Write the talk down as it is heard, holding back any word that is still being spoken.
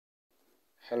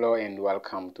Hello and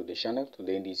welcome to the channel.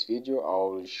 Today in this video I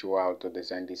will show how to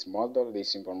design this model,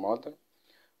 this simple model.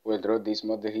 We'll draw this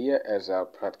model here as a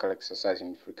practical exercise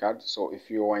in FreeCAD. So if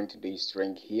you want this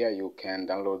drawing here, you can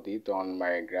download it on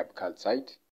my GrabCAD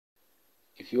site.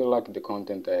 If you like the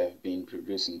content I have been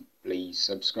producing, please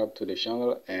subscribe to the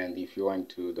channel, and if you want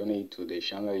to donate to the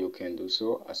channel, you can do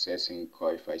so accessing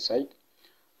Ko-fi site.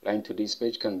 Link to this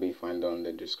page can be found on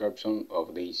the description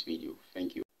of this video.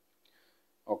 Thank you.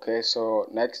 Okay, so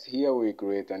next here we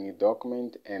create a new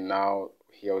document, and now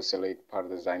here we select part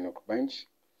design workbench,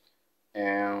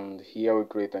 and here we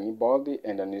create a new body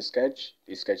and a new sketch.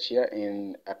 This sketch here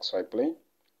in XY plane,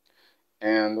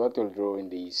 and what we'll draw in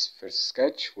this first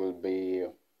sketch will be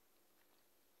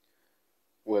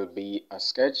a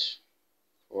sketch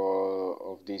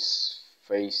of this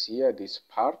face here, this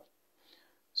part.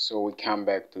 So we come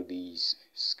back to this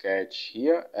sketch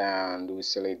here and we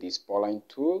select this polyline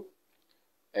tool.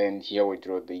 And here we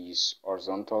draw this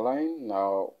horizontal line.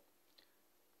 Now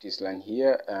this line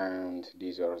here and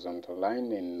this horizontal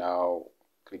line, and now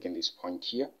click on this point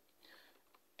here.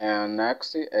 And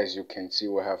next, as you can see,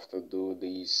 we have to do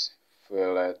this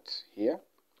fillet here.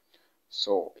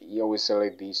 So here we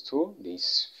select this tool,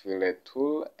 this fillet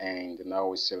tool, and now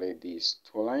we select these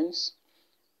two lines,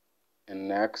 and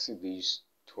next these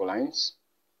two lines.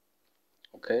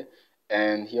 Okay.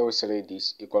 And here we select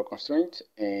this equal constraint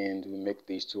and we make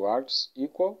these two arcs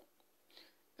equal.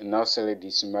 And now select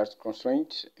this merge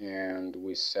constraint and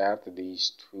we set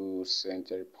these two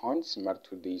center points merge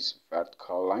to this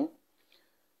vertical line.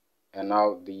 And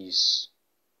now these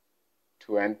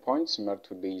two endpoints merge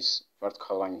to this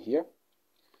vertical line here.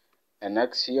 And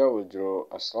next here we'll draw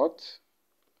a slot.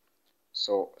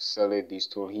 So select this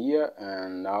tool here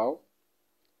and now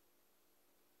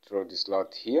draw the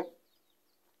slot here.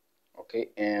 Okay,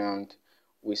 and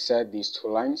we set these two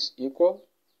lines equal.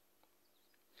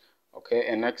 Okay,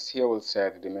 and next here we'll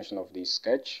set the dimension of this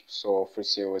sketch. So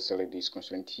first here we'll select this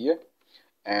constraint here,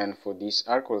 and for this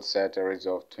arc we'll set a radius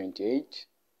of 28.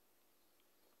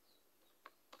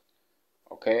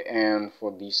 Okay, and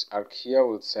for this arc here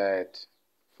we'll set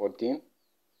 14.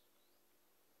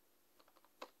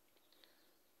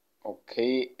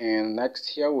 Okay, and next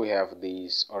here we have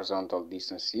this horizontal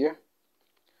distance here.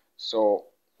 So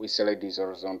we select this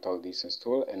horizontal distance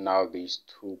tool, and now these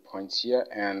 2 points here,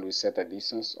 and we set a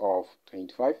distance of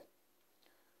 25.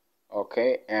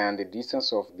 Okay, and the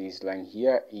distance of this line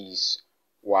here is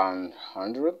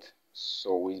 100.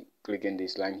 So we click in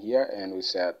this line here and we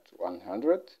set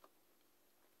 100.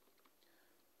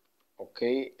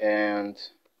 Okay, and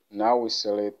now we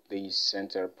select the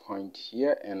center point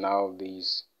here, and now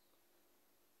these.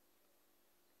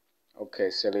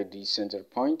 Okay, select the center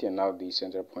point and now the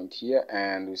center point here,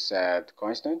 and we set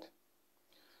constant.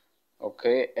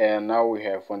 Okay, and now we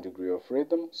have 1 degree of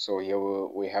freedom. So here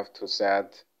we have to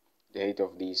set the height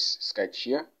of this sketch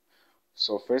here.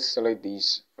 So first select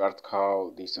this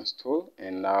vertical distance tool,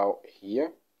 and now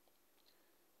here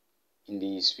in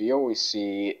this view we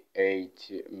see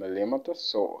 8 millimeters.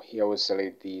 So here we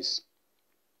select this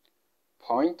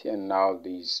point and now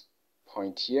this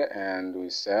point here, and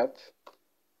we set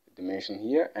dimension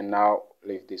here, and now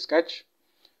leave the sketch,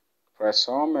 press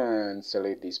home and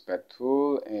select this pad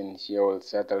tool, and here we'll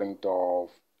set a length of,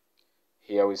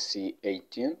 here we see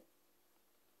 18.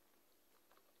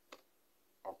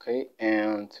 Okay,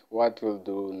 and what we'll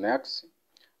do next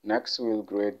we'll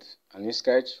create a new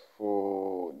sketch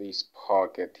for this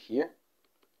pocket here.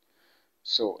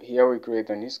 So here we create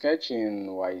a new sketch in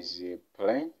YZ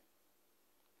plane.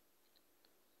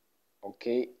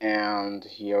 Okay, and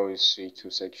here we switch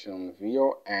to section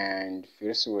view, and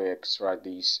first we extract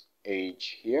this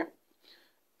edge here,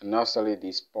 and now select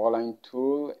this polyline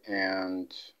tool,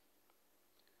 and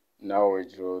now we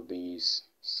draw this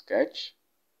sketch.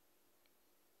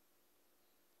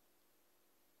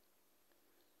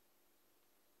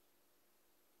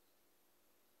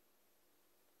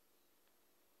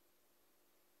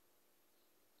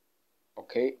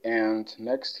 Okay, and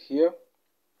next here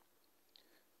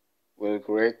we'll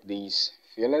create these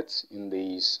fillets in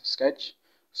this sketch.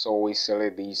 So we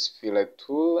select this fillet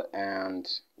tool and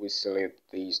we select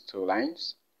these two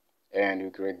lines, and we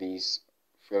create this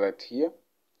fillet here,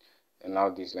 and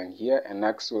now this line here, and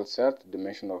next we'll set the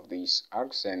dimension of these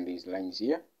arcs and these lines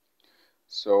here.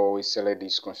 So we select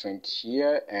this constraint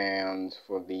here, and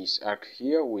for this arc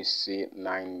here we see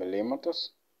 9 millimeters.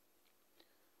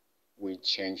 We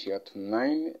change here to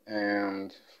 9,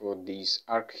 and for this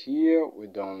arc here we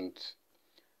don't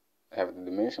have the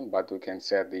dimension, but we can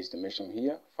set this dimension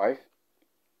here 5.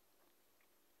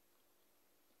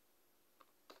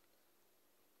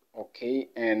 Okay,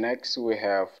 and next we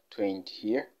have 20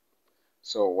 here.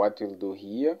 So what we'll do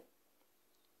here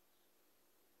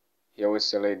we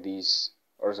select this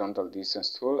horizontal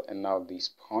distance tool, and now this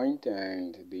point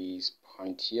and this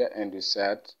point here, and we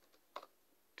set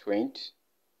 20.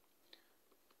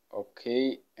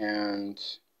 Okay, and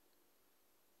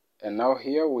now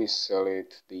here we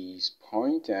select this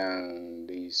point and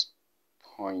this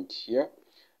point here,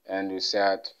 and we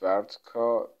set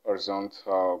vertical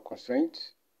horizontal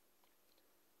constraint.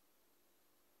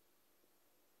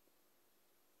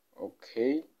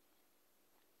 Okay,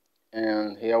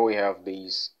 and here we have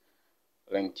this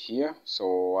length here. So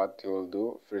what we'll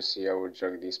do first, here we'll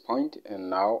drag this point, and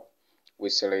now we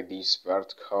select this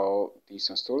vertical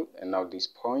distance tool, and now this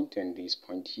point and this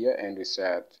point here, and we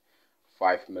set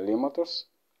 5 millimeters.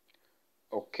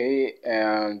 Okay,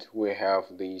 and we have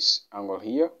this angle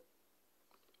here,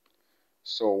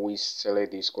 so we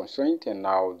select this constraint, and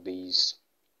now this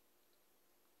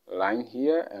line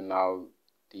here, and now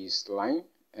this line,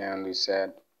 and we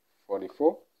set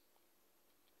 44.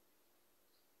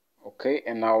 Okay,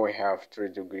 and now we have 3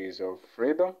 degrees of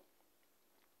freedom.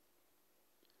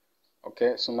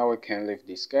 Okay, so now we can leave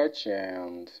the sketch,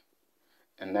 and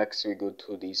next we go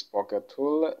to this pocket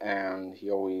tool, and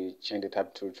here we change the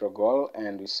type to triangle,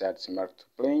 and we set symmetric to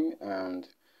plane, and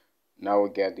now we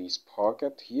get this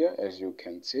pocket here, as you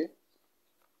can see.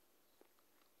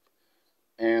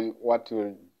 And what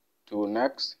we'll do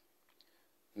next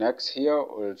here,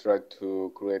 we'll try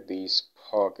to create this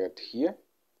pocket here.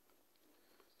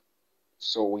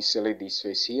 So we select this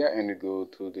face here, and we go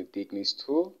to the thickness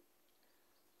tool,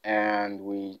 and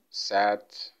we check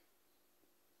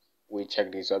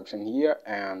this option here,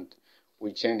 and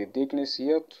we change the thickness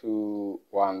here to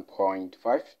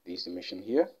 1.5, this dimension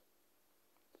here.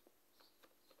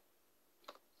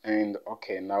 And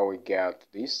okay, now we get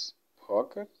this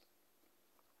pocket.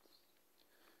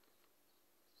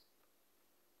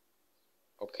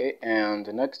 Okay,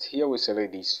 and next here we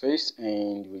select this face,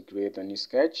 and we create a new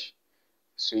sketch.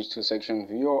 Switch to section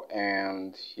view,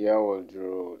 and here we'll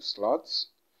draw slots.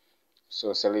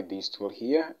 So select this tool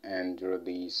here and draw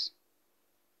this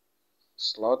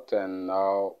slot, and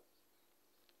now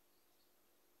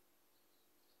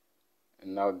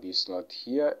this slot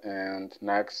here. And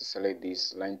next select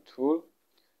this line tool,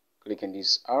 click on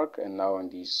this arc, and now on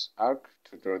this arc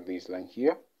to draw this line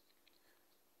here,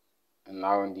 and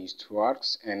now on these 2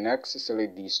 arcs. And next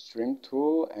select this trim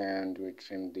tool, and we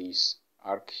trim this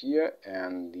arc here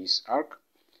and this arc,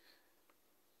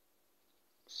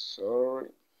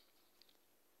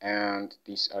 and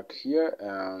this arc here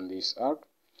and this arc.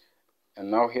 And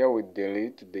now here we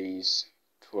delete these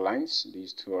 2 lines,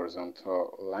 these 2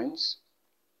 horizontal lines.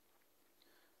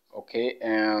 Okay,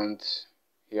 and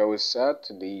here we set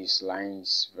these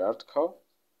lines vertical.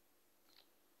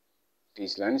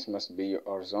 These lines must be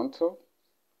horizontal.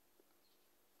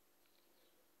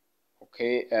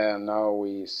 Okay, and now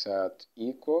we set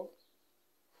equal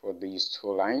for these 2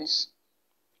 lines.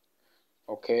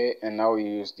 Okay, and now we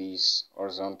use this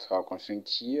horizontal constraint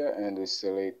here, and we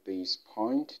select this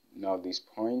point, now this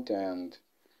point, and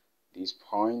this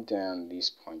point, and this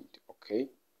point. Okay.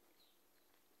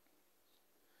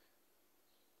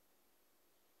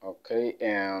 Okay,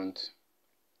 and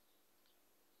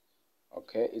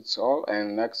okay, it's all.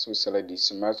 And next we select the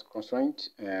symmetric constraint,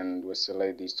 and we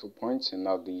select these 2 points, and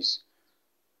now this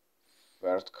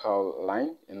vertical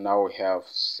line, and now we have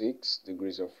 6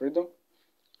 degrees of freedom.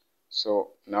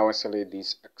 So now I select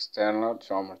this external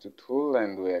geometry tool,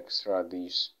 and we extract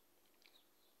this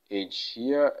edge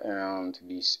here and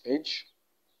this edge.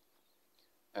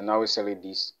 And now we select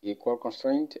this equal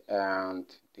constraint, and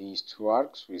these 2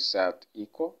 arcs we set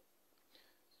equal.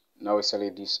 Now we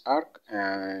select this arc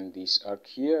and this arc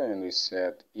here, and we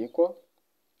set equal.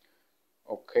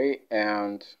 Okay,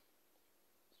 and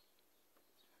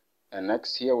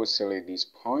next here we select this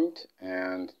point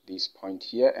and this point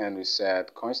here, and we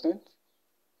set constant.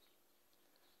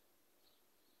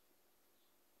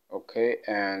 Okay,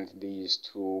 and these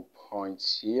 2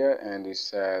 points here, and we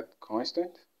set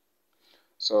constant.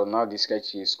 So now this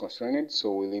sketch is constrained,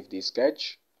 so we leave this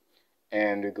sketch,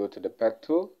 and we go to the path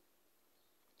tool,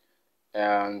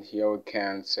 and here we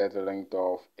can set a length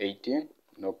of 18,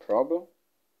 no problem.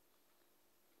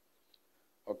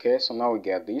 Okay, so now we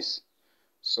get this.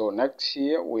 So next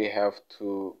here we have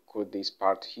to cut this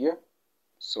part here.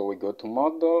 So we go to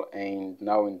model, and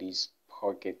now in this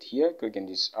pocket here, click on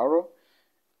this arrow,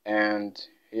 and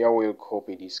here we'll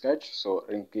copy this sketch. So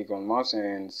click on mouse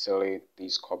and select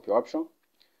this copy option,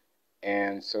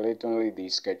 and select only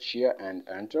this sketch here and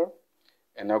enter.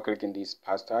 And now click on this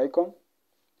past icon,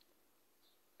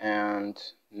 and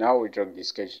Now we drag the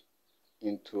sketch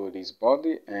into this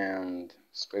body and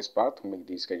spacebar to make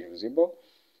the sketch visible,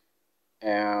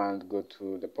 and go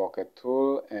to the pocket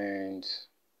tool, and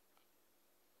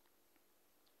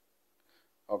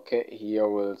okay, here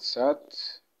we'll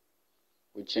set,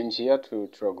 we change here to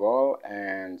toggle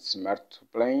and smart to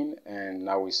plane, and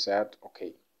now we set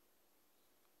okay.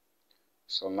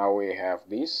 So now we have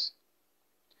this,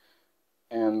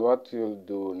 and what we'll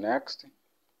do next,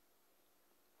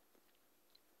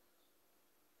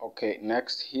 okay,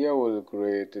 next here we'll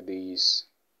create these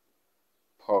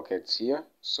pockets here,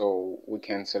 so we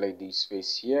can select this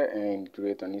face here and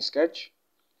create a new sketch.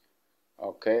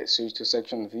 Okay, switch to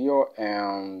section view,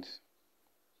 and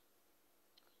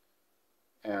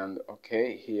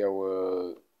okay, here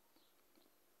we'll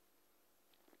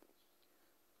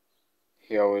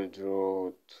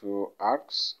draw two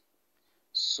arcs.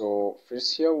 So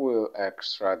first here we'll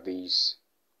extract this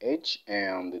edge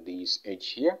and this edge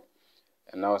here,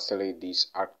 and now select this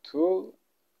arc tool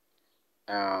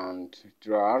and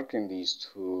draw arc in these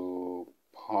 2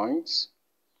 points,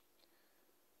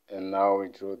 and now we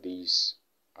draw this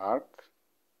arc.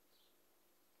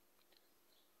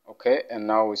 Okay, and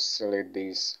now we select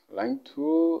this line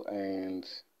tool and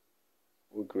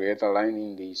we create a line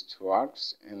in these 2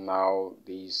 arcs, and now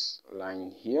this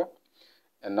line here,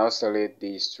 and now select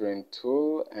this trim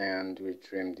tool and we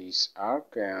trim this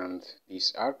arc, and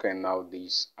now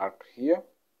this arc here,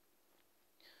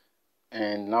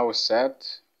 and now we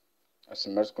set a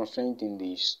submerged constraint in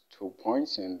these 2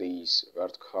 points and this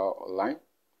vertical line,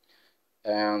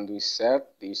 and we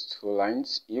set these 2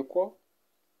 lines equal.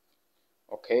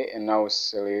 Okay, and now we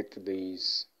select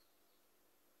these.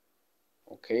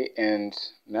 Okay, and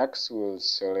next we'll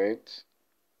select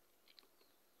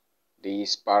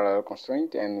this parallel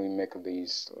constraint and we make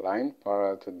this line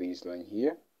parallel to this line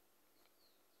here.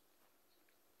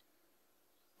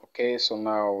 Okay, so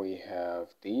now we have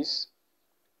this,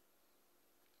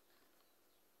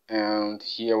 and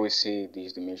here we see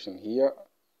this dimension here.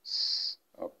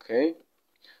 Okay,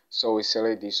 so we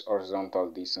select this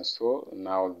horizontal distance tool,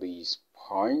 now this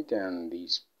point and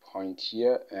this point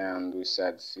here, and we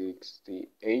set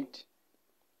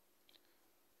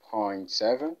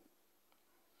 68.7.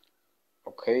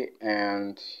 okay,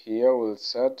 and here we'll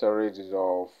set a radius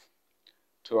of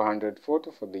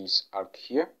 240 for this arc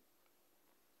here.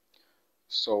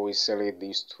 So we select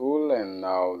this tool and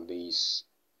now this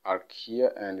arc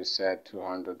here, and we set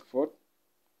 240.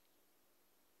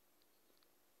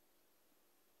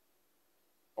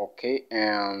 Okay,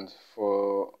 and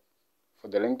for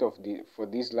the length of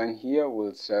this line here,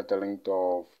 we'll set a length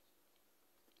of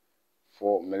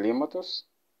 4 millimeters.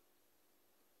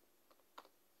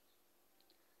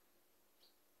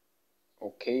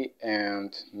 Okay,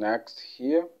 and next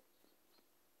here,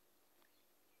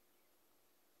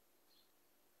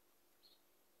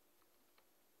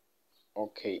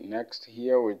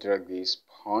 we drag this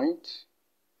point,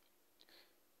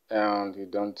 and we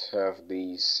don't have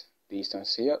this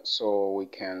distance here, so we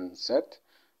can set.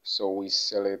 So we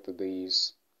select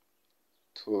this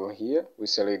tool here, we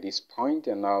select this point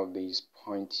and now this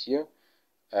point here,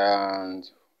 and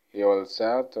here we'll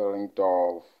set a length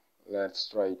of, let's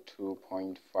try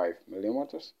 2.5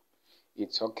 millimeters.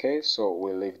 It's okay, so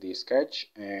we'll leave the sketch,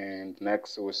 and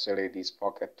next we select this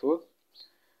pocket tool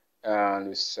and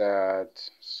we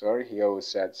set, here we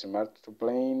set smart to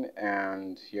plane,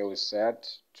 and here we set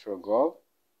toggle,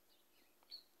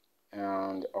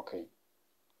 and okay,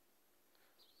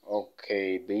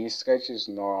 this sketch is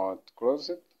not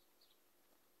closed,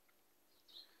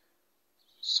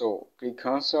 so click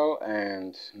cancel,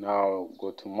 and now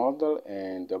go to model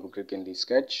and double click in the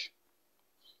sketch.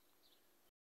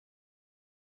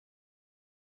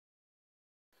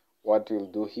 What we'll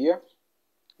do here,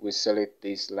 we select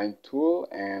this line tool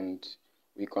and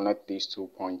we connect these 2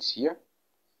 points here.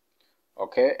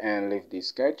 Okay, and leave the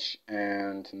sketch,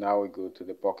 and now we go to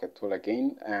the pocket tool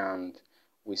again and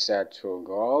we set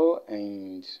toggle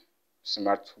and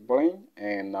smart to plane,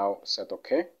 and now set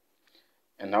OK,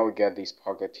 and now we get this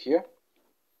pocket here.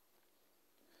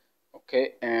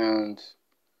 Okay, and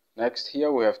next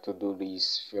here we have to do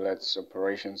these fillets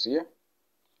operations here.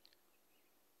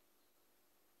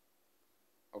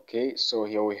 Okay, so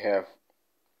here we have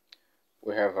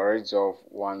a radius of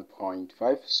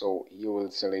 1.5, so you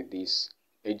will select this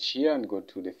edge here and go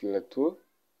to the fillet tool,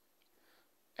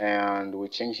 and we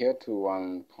change here to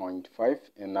 1.5,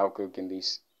 and now click in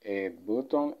this add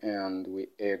button and we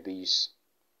add this.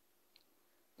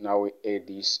 Now we add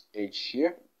this edge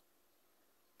here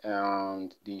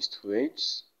and these 2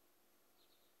 edges.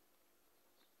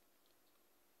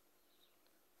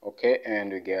 Okay,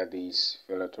 and we get this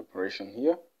fillet operation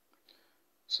here.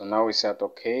 So now we set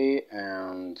OK,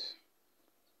 and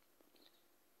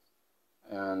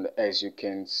as you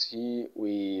can see,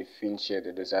 we finished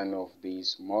the design of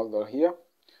this model here.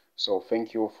 So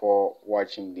thank you for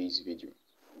watching this video.